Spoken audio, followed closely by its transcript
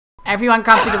Everyone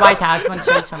come to the White House. Want to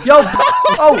say something? Yo!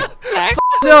 Oh!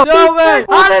 No! No way!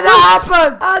 How did that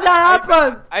happen? How did that happen?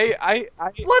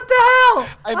 What the hell?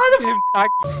 I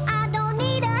don't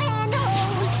need a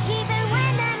handhold, even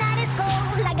when the night is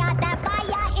cold. I got that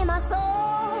fire in my soul.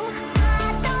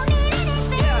 I don't need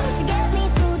anything to get me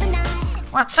through the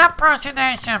night. What's up, Broski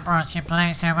Nation, Broski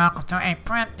Plays, and welcome to a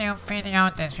brand new video.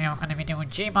 This video we're going to be doing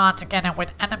GMOD together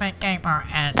with Anime Gamer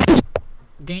and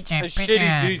DJ Pigeon.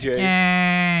 Shitty DJ.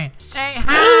 Yay! Say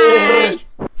hi!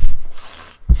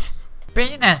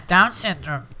 Pigeon has Down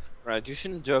syndrome. Right, you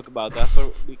shouldn't joke about that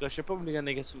because you're probably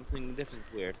gonna get something different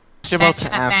weird.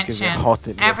 Attention,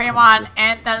 everyone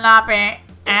in the lobby.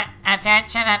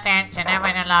 Attention,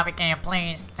 everyone in the lobby. Can you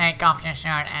please take off your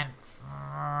shirt and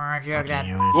joke that?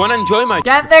 You wanna enjoy my?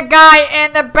 Get the guy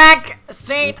in the back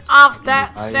seat of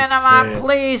the cinema,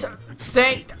 please.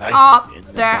 Take off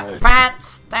their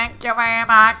pants. Thank you very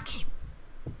much.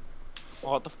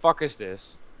 What the fuck is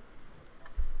this?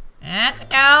 Let's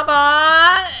go,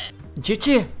 boy.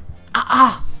 Gigi!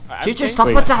 Gigi, stop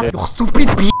Wait, with that! You stupid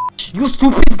bitch! You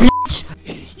stupid bitch!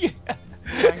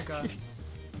 Thank God.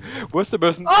 What's the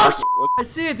person? Oh, I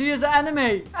see it. He is an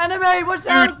anime. Anime, what's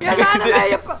that? Get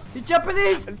anime! You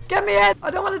Japanese! Get me in!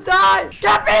 I don't want to die!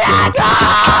 Get me in!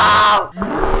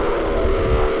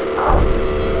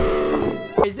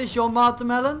 No! Is this your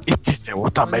watermelon? It is the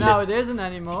watermelon. No, it isn't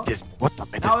anymore. It is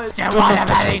watermelon. No, it's the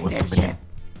watermelon, dipshit.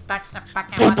 That's the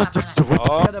fucking watermelon.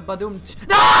 Oh. Get a badoomt.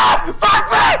 No!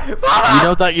 Fuck me! Mama! You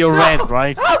know that you're red,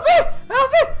 right? Help me!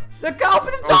 Help me!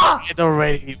 Open the door! It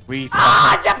already retarded.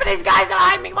 Ah! Japanese guys are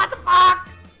behind me! What the fuck?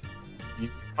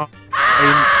 I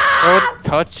already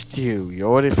touched you. You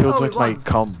already filled Oh, with my won.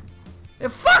 cum. Yeah,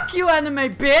 fuck you,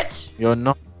 anime bitch! You're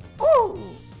not. Ooh.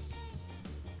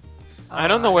 I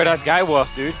don't know where that guy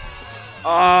was, dude.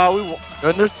 You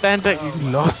understand that you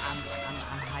lost?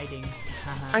 I'm hiding.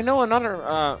 I know another.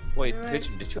 Wait, Wait.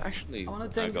 Pigeon, did you actually? I want to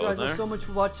thank you go guys there? so much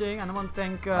for watching, and I want to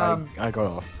thank I got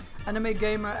off. Anime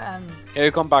Gamer and Yeah,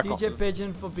 you come back DJ on.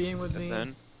 Pigeon for being with me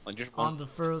Then I just on want. the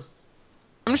first.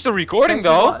 I'm still recording Thanks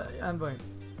for though. I'm going.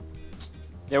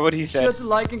 Yeah, what he Be said. sure to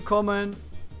like and comment.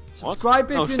 What? Subscribe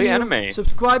if No, you're stay new. anime.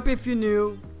 Subscribe if you're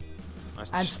new.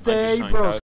 And stay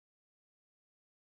broski.